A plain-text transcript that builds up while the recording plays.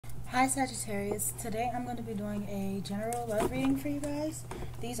Hi Sagittarius, today I'm going to be doing a general love reading for you guys.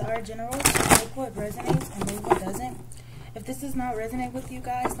 These are generals, so take what resonates and leave what doesn't. If this does not resonate with you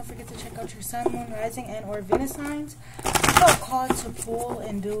guys, don't forget to check out your sun, moon, rising, and or Venus signs. I felt called to pull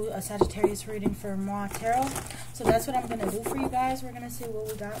and do a Sagittarius reading for Moi Tarot. So that's what I'm going to do for you guys. We're going to see what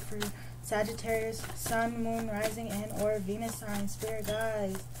we got for Sagittarius, sun, moon, rising, and or Venus signs. Spirit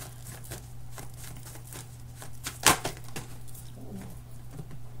guys.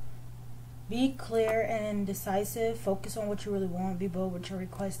 Be clear and decisive. Focus on what you really want. Be bold with your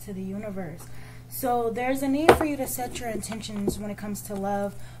request to the universe. So there's a need for you to set your intentions when it comes to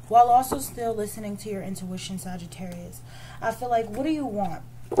love, while also still listening to your intuition, Sagittarius. I feel like, what do you want?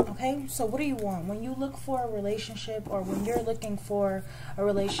 Okay, so what do you want? When you look for a relationship, or when you're looking for a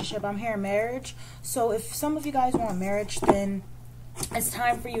relationship, I'm hearing marriage. So if some of you guys want marriage, then it's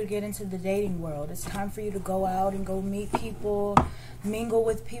time for you to get into the dating world. It's time for you to go out and go meet people, mingle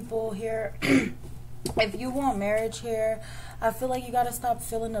with people here. If you want marriage here, I feel like you got to stop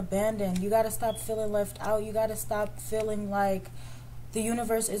feeling abandoned. You got to stop feeling left out. You got to stop feeling like the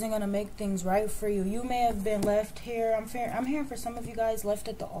universe isn't going to make things right for you. You may have been left here. I'm hearing for some of you guys left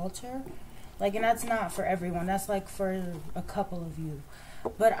at the altar. Like, and that's not for everyone. That's like for a couple of you.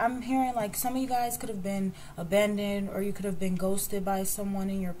 But I'm hearing like some of you guys could have been abandoned, or you could have been ghosted by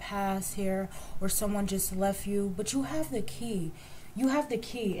someone in your past here, or someone just left you. But you have the key. You have the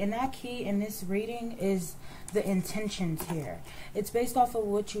key, and that key in this reading is the intentions here. It's based off of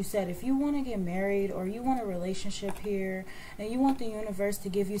what you said. If you want to get married, or you want a relationship here, and you want the universe to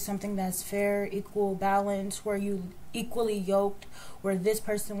give you something that's fair, equal, balanced, where you equally yoked, where this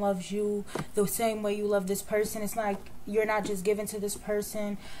person loves you the same way you love this person. It's like you're not just given to this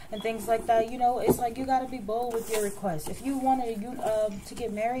person and things like that. You know, it's like you got to be bold with your request. If you want to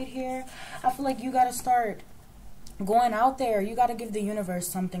get married here, I feel like you got to start going out there. You got to give the universe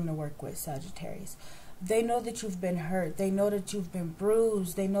something to work with, Sagittarius. They know that you've been hurt. They know that you've been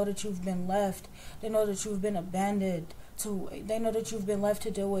bruised. They know that you've been left. They know that you've been abandoned. They know that you've been left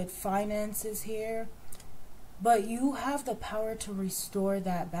to deal with finances here. But you have the power to restore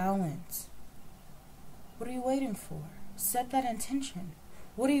that balance. What are you waiting for? Set that intention.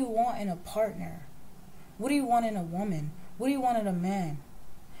 What do you want in a partner? What do you want in a woman? What do you want in a man?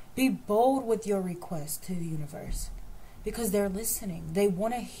 Be bold with your request to the universe, because they're listening. They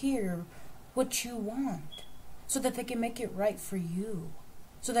want to hear what you want, so that they can make it right for you,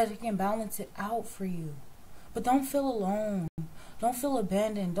 so that they can balance it out for you. But don't feel alone. Don't feel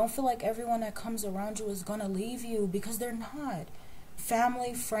abandoned. Don't feel like everyone that comes around you is going to leave you, because they're not.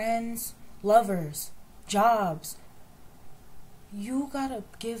 Family, friends, lovers, jobs. You got to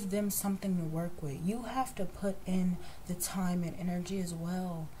give them something to work with. You have to put in the time and energy as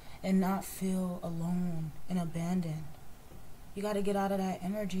well, and not feel alone and abandoned. You got to get out of that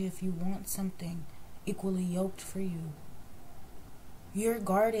energy if you want something equally yoked for you. You're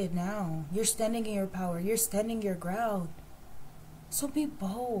guarded now. You're standing in your power. You're standing your ground. So be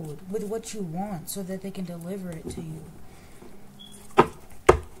bold with what you want, so that they can deliver it to you.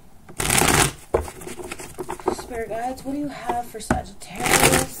 Spirit guides, what do you have for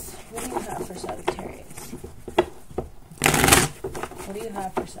Sagittarius? What do you have for Sagittarius? What do you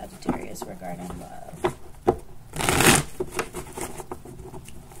have for Sagittarius regarding love?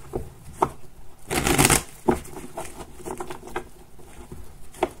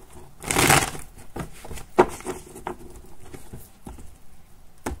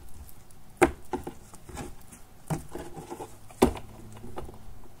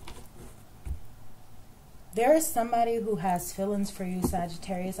 There is somebody who has feelings for you,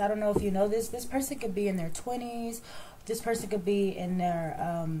 Sagittarius. I don't know if you know this. This person could be in their 20s. This person could be in their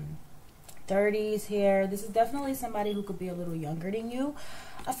 30s here. This is definitely somebody who could be a little younger than you.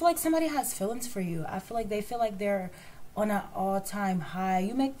 I feel like somebody has feelings for you. I feel like they feel like they're on an all-time high.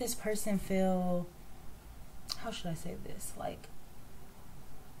 You make this person feel, how should I say this? Like,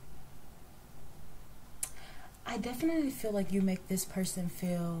 I definitely feel like you make this person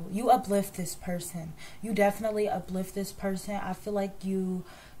feel, you uplift this person. You definitely uplift this person. I feel like you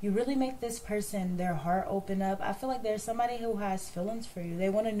really make this person, their heart open up. I feel like there's somebody who has feelings for you. They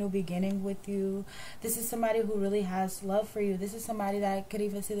want a new beginning with you. This is somebody who really has love for you. This is somebody that could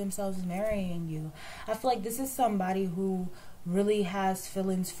even see themselves marrying you. I feel like this is somebody who really has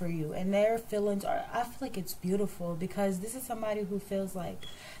feelings for you, and their feelings are, I feel like it's beautiful, because this is somebody who feels like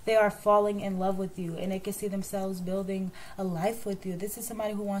they are falling in love with you, and they can see themselves building a life with you. This is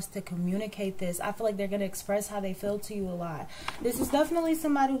somebody who wants to communicate this. I feel like they're going to express how they feel to you a lot. This is definitely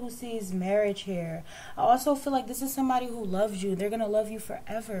somebody who sees marriage here. I also feel like this is somebody who loves you. They're going to love you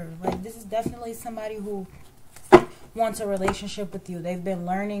forever. Like, this is definitely somebody who wants a relationship with you. They've been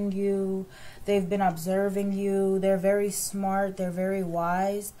learning you. They've been observing you. They're very smart. They're very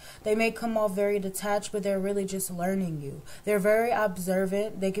wise. They may come off very detached, but they're really just learning you. They're very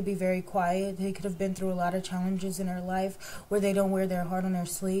observant. They could be very quiet. They could have been through a lot of challenges in their life where they don't wear their heart on their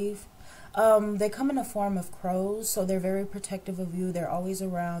sleeve. They come in a form of crows, so they're very protective of you. They're always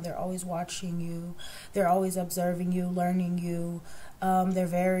around. They're always watching you. They're always observing you, learning you. They're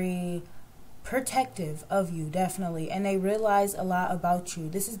very protective of you, definitely, and they realize a lot about you.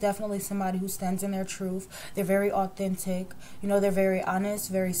 This is definitely somebody who stands in their truth. They're very authentic. You know, they're very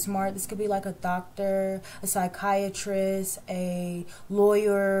honest, very smart. This could be like a doctor, a psychiatrist, a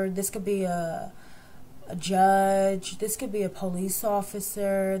lawyer. This could be a judge. This could be a police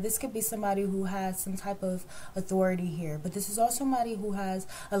officer. This could be somebody who has some type of authority here. But this is also somebody who has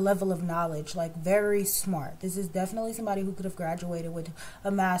a level of knowledge, like very smart. This is definitely somebody who could have graduated with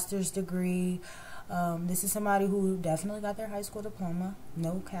a master's degree. This is somebody who definitely got their high school diploma.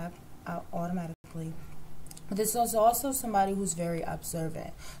 No cap, out automatically. But this is also somebody who's very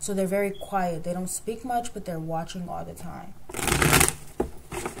observant. So they're very quiet. They don't speak much, but they're watching all the time.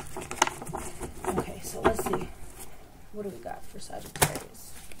 Okay, so let's see. What do we got for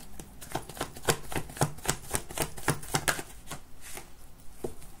Sagittarius?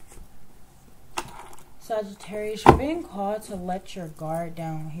 Sagittarius, you're being called to let your guard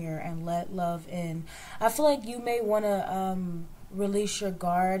down here and let love in. I feel like you may want to release your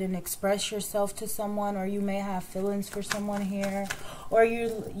guard and express yourself to someone, or you may have feelings for someone here, or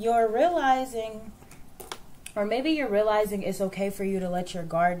you're realizing, or maybe you're realizing it's okay for you to let your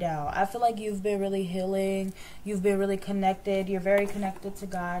guard down. I feel like you've been really healing. You've been really connected. You're very connected to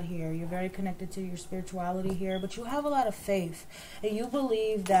God here. You're very connected to your spirituality here. But you have a lot of faith. And you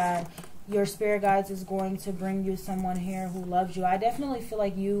believe that your spirit guides is going to bring you someone here who loves you. I definitely feel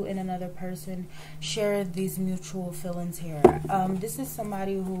like you and another person share these mutual feelings here. This is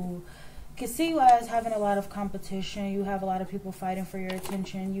somebody who can see you as having a lot of competition. You have a lot of people fighting for your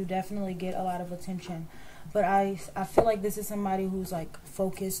attention. You definitely get a lot of attention. But I feel like this is somebody who's like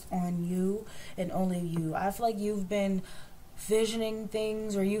focused on you and only you. I feel like you've been visioning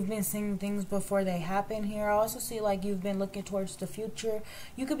things, or you've been seeing things before they happen here. I also see like you've been looking towards the future.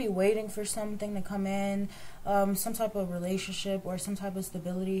 You could be waiting for something to come in, some type of relationship or some type of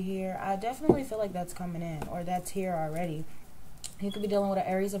stability here. I definitely feel like that's coming in, or that's here already. You could be dealing with an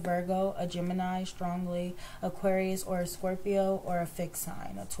Aries, a Virgo, a Gemini, strongly, Aquarius, or a Scorpio, or a fixed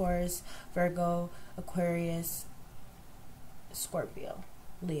sign. A Taurus, Virgo, Aquarius, Scorpio,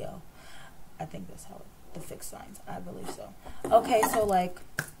 Leo. I think that's how the fixed signs. I believe so. Okay, so like,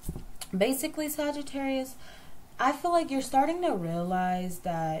 basically, Sagittarius, I feel like you're starting to realize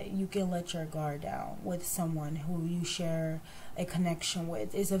that you can let your guard down with someone who you share a connection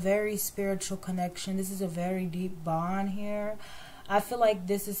with. It's a very spiritual connection. This is a very deep bond here. I feel like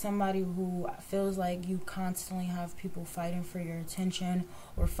this is somebody who feels like you constantly have people fighting for your attention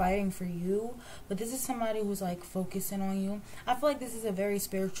or fighting for you. But this is somebody who's like focusing on you. I feel like this is a very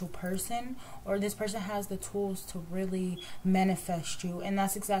spiritual person, or this person has the tools to really manifest you. And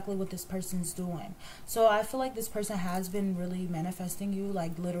that's exactly what this person's doing. So I feel like this person has been really manifesting you,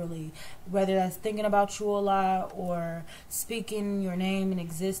 like literally, whether that's thinking about you a lot, or speaking your name in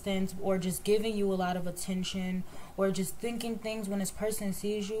existence, or just giving you a lot of attention, or just thinking things when this person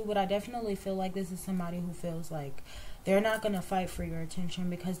sees you. But I definitely feel like this is somebody who feels like they're not going to fight for your attention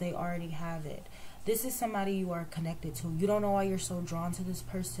because they already have it. This is somebody you are connected to. You don't know why you're so drawn to this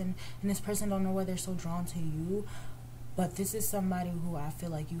person, and this person don't know why they're so drawn to you. But this is somebody who I feel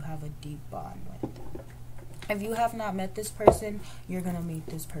like you have a deep bond with. If you have not met this person, you're going to meet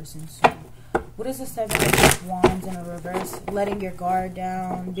this person soon. What is the 7 of Wands in a reverse? Letting your guard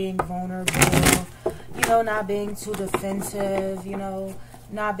down, being vulnerable, you know, not being too defensive, you know,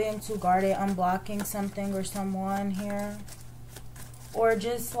 not being too guarded, unblocking something or someone here. Or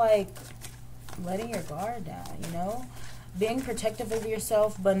just like letting your guard down, you know. Being protective of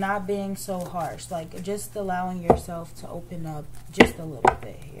yourself, but not being so harsh. Like just allowing yourself to open up just a little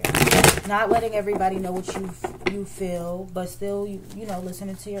bit here. Not letting everybody know what you feel, but still, you know,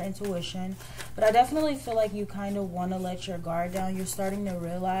 listening to your intuition. But I definitely feel like you kind of want to let your guard down. You're starting to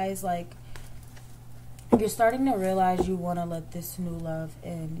realize, like, you want to let this new love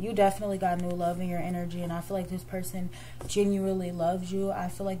in. You definitely got new love in your energy, and I feel like this person genuinely loves you. I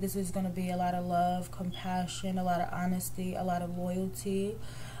feel like this is going to be a lot of love, compassion, a lot of honesty, a lot of loyalty,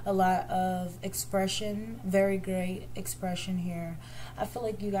 a lot of expression, very great expression here. I feel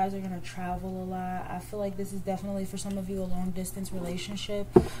like you guys are going to travel a lot. I feel like this is definitely for some of you a long distance relationship,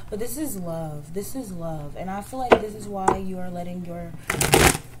 but this is love. This is love, and I feel like this is why you are letting your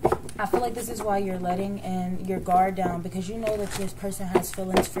I feel like this is why you're letting your guard down, because you know that this person has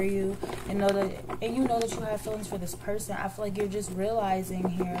feelings for you, and you know that you have feelings for this person. I feel like you're just realizing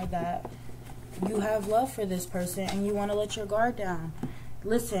here that you have love for this person and you want to let your guard down.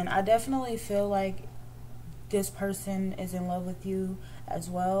 Listen, I definitely feel like this person is in love with you as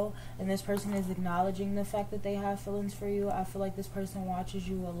well, and this person is acknowledging the fact that they have feelings for you. I feel like this person watches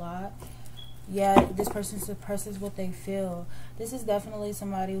you a lot. Yeah, this person suppresses what they feel. This is definitely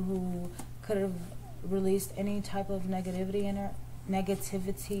somebody who could have released any type of negativity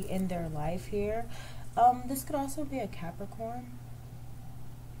in their life here. This could also be a Capricorn,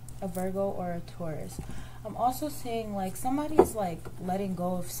 a Virgo, or a Taurus. I'm also seeing like somebody is like letting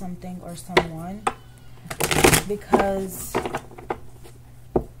go of something or someone because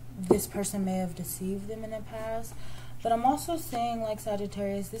this person may have deceived them in the past. But I'm also saying, like,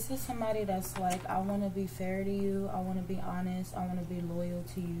 Sagittarius, this is somebody that's like, I want to be fair to you. I want to be honest. I want to be loyal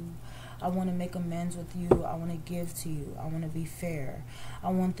to you. I want to make amends with you. I want to give to you. I want to be fair. I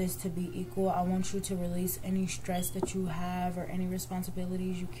want this to be equal. I want you to release any stress that you have or any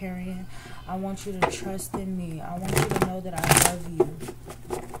responsibilities you carry in. I want you to trust in me. I want you to know that I love you,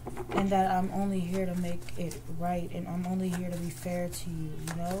 and that I'm only here to make it right, and I'm only here to be fair to you,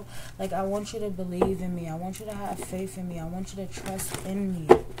 you know? Like, I want you to believe in me. I want you to have faith in me. I want you to trust in me,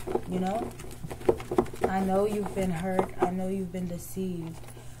 you know? I know you've been hurt. I know you've been deceived.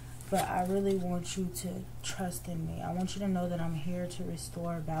 But I really want you to trust in me. I want you to know that I'm here to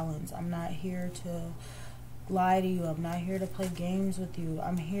restore balance. I'm not here to lie to you. I'm not here to play games with you.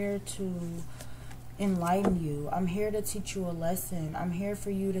 I'm here to enlighten you. I'm here to teach you a lesson. I'm here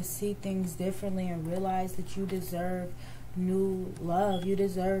for you to see things differently and realize that you deserve new love. You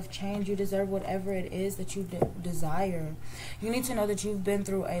deserve change. You deserve whatever it is that you desire. You need to know that you've been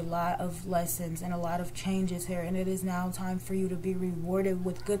through a lot of lessons and a lot of changes here, and it is now time for you to be rewarded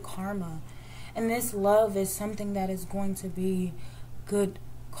with good karma. And this love is something that is going to be good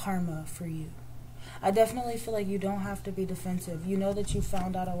karma for you. I definitely feel like you don't have to be defensive. You know that you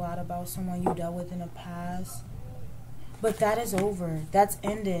found out a lot about someone you dealt with in the past, but that is over. That's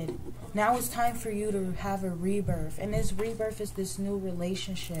ended. Now it's time for you to have a rebirth. And this rebirth is this new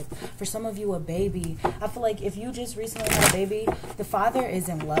relationship. For some of you, a baby. I feel like if you just recently had a baby, the father is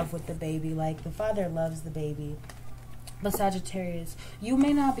in love with the baby. Like, the father loves the baby. But Sagittarius, you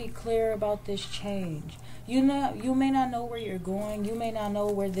may not be clear about this change. You may not know where you're going. You may not know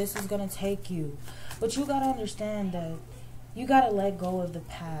where this is going to take you. But you got to understand that you got to let go of the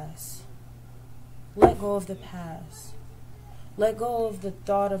past. Let go of the past. Let go of the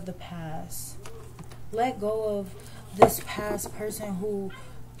thought of the past. Let go of this past person who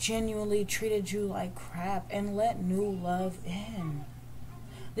genuinely treated you like crap, and let new love in.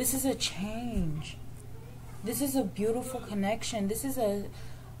 This is a change. This is a beautiful connection. This is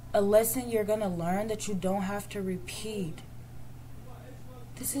a lesson you're going to learn that you don't have to repeat.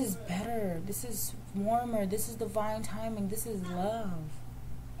 This is better. This is warmer. This is divine timing. This is love.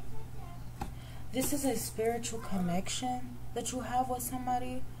 This is a spiritual connection that you have with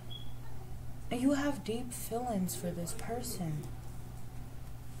somebody, and you have deep feelings for this person.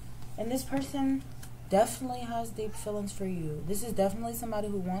 And this person definitely has deep feelings for you. This is definitely somebody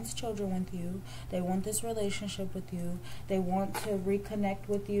who wants children with you. They want this relationship with you. They want to reconnect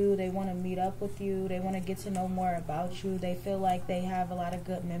with you. They want to meet up with you. They want to get to know more about you. They feel like they have a lot of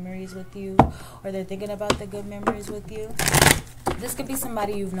good memories with you, or they're thinking about the good memories with you. This could be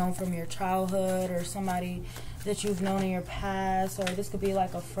somebody you've known from your childhood, or somebody that you've known in your past, or this could be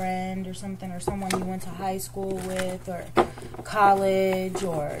like a friend or something, or someone you went to high school with, or college,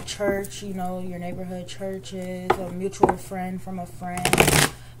 or church, you know, your neighborhood churches, or a mutual friend from a friend.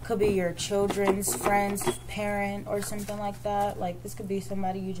 Could be your children's friend's parent or something like that. Like, this could be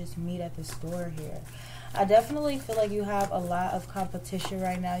somebody you just meet at the store here. I definitely feel like you have a lot of competition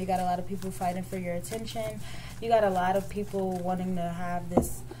right now. You got a lot of people fighting for your attention. You got a lot of people wanting to have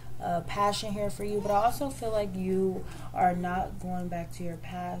this passion here for you. But I also feel like you are not going back to your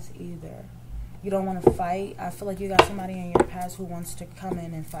past either. You don't want to fight. I feel like you got somebody in your past who wants to come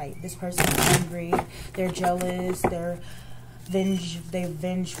in and fight. This person is angry. They're jealous. They're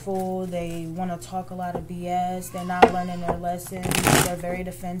vengeful. They want to talk a lot of BS. They're not learning their lessons. They're very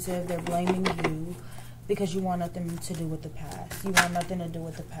defensive. They're blaming you because you want nothing to do with the past. You want nothing to do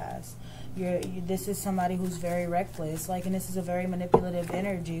with the past. This is somebody who's very reckless, like, and this is a very manipulative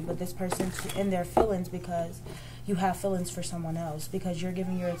energy. But this person's in their feelings because you have feelings for someone else, because you're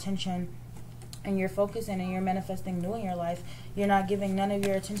giving your attention and you're focusing and you're manifesting new in your life. You're not giving none of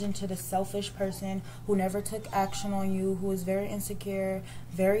your attention to the selfish person who never took action on you, who is very insecure,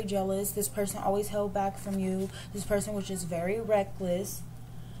 very jealous. This person always held back from you. This person was just very reckless.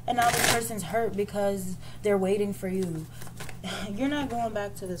 And now this person's hurt because they're waiting for you. You're not going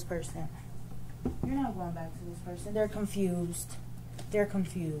back to this person. You're not going back to this person. They're confused. They're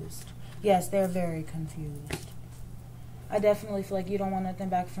confused. Yes, they're very confused. I definitely feel like you don't want nothing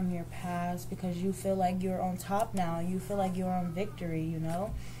back from your past because you feel like you're on top now. You feel like you're on victory, you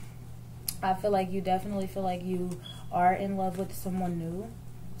know? I feel like you definitely feel like you are in love with someone new.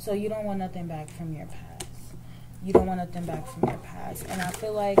 So you don't want nothing back from your past. You don't want nothing back from your past. And I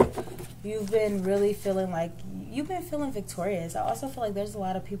feel like you've been really feeling like you've been feeling victorious. I also feel like there's a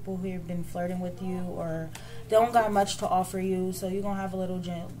lot of people who have been flirting with you or don't got much to offer you. So you're going to have a little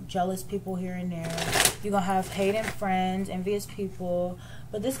jealous people here and there. You're going to have hating friends, envious people.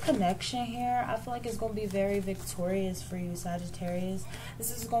 But this connection here, I feel like it's going to be very victorious for you, Sagittarius. This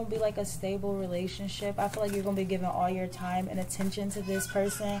is going to be like a stable relationship. I feel like you're going to be giving all your time and attention to this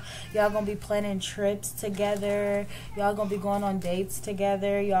person. Y'all going to be planning trips together. Y'all going to be going on dates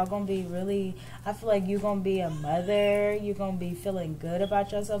together. Y'all going to be really, I feel like you're going to be a mother. You're going to be feeling good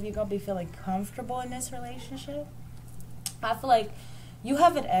about yourself. You're going to be feeling comfortable in this relationship. I feel like you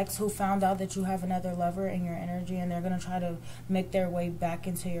have an ex who found out that you have another lover in your energy, and they're going to try to make their way back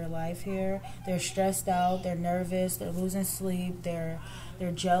into your life here. They're stressed out, they're nervous, they're losing sleep, they're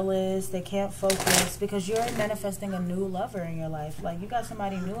jealous, they can't focus because you're manifesting a new lover in your life. Like, you got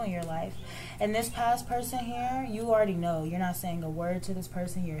somebody new in your life. And this past person here, you already know. You're not saying a word to this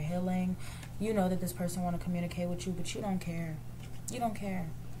person. You're healing. You know that this person want to communicate with you, but you don't care. You don't care.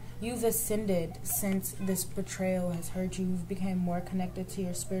 You've ascended since this betrayal has hurt you. You've become more connected to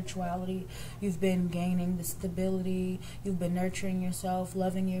your spirituality. You've been gaining the stability. You've been nurturing yourself,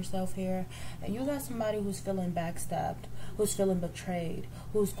 loving yourself here. And you got somebody who's feeling backstabbed, who's feeling betrayed,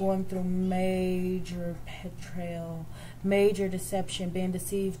 who's going through major betrayal, major deception, being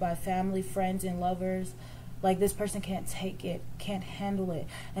deceived by family, friends, and lovers. Like, this person can't take it, can't handle it.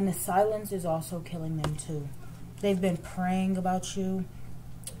 And the silence is also killing them too. They've been praying about you,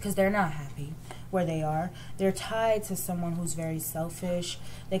 because they're not happy where they are. They're tied to someone who's very selfish.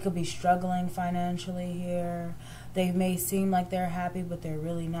 They could be struggling financially here. They may seem like they're happy, but they're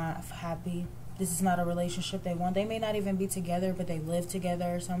really not happy. This is not a relationship they want. They may not even be together, but they live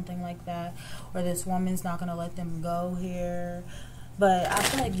together or something like that. Or this woman's not going to let them go here. But I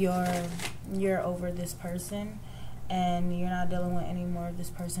feel like you're over this person, and you're not dealing with any more of this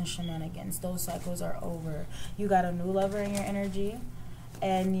person's shenanigans. Those cycles are over. You got a new lover in your energy,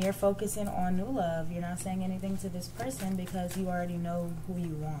 and you're focusing on new love. You're not saying anything to this person because you already know who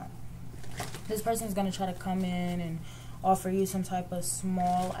you want. This person's going to try to come in and offer you some type of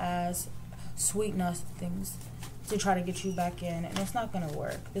small-ass sweet nothings to try to get you back in, and it's not going to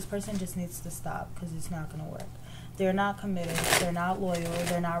work. This person just needs to stop because it's not going to work. They're not committed. They're not loyal.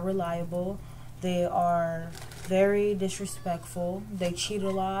 They're not reliable. They are very disrespectful. They cheat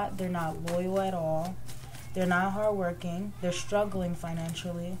a lot. They're not loyal at all. They're not hardworking. They're struggling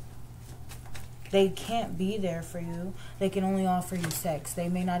financially. They can't be there for you. They can only offer you sex. They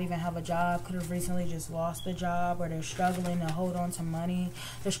may not even have a job, could have recently just lost a job, or they're struggling to hold on to money.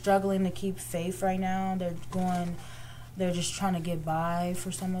 They're struggling to keep faith right now. They're just trying to get by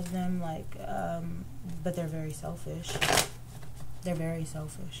for some of them, but they're very selfish. They're very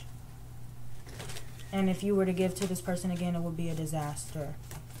selfish. And if you were to give to this person again, it would be a disaster.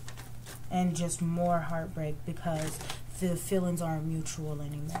 And just more heartbreak because the feelings aren't mutual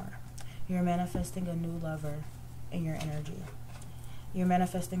anymore. You're manifesting a new lover in your energy. You're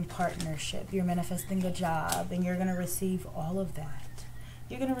manifesting partnership. You're manifesting a job. And you're going to receive all of that.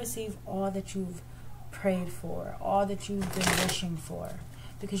 You're going to receive all that you've prayed for. All that you've been wishing for.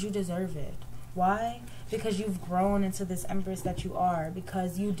 Because you deserve it. Why? Because you've grown into this empress that you are.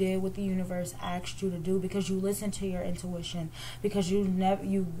 Because you did what the universe asked you to do. Because you listened to your intuition. Because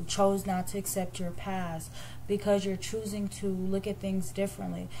you chose not to accept your past. Because you're choosing to look at things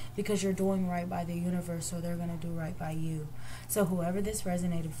differently. Because you're doing right by the universe, so they're going to do right by you. So whoever this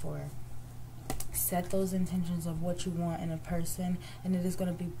resonated for, set those intentions of what you want in a person, and it is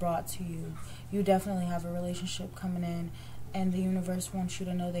going to be brought to you. You definitely have a relationship coming in. And the universe wants you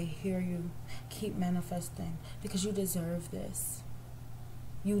to know they hear you. Keep manifesting. Because you deserve this.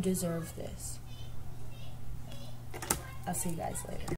 You deserve this. I'll see you guys later.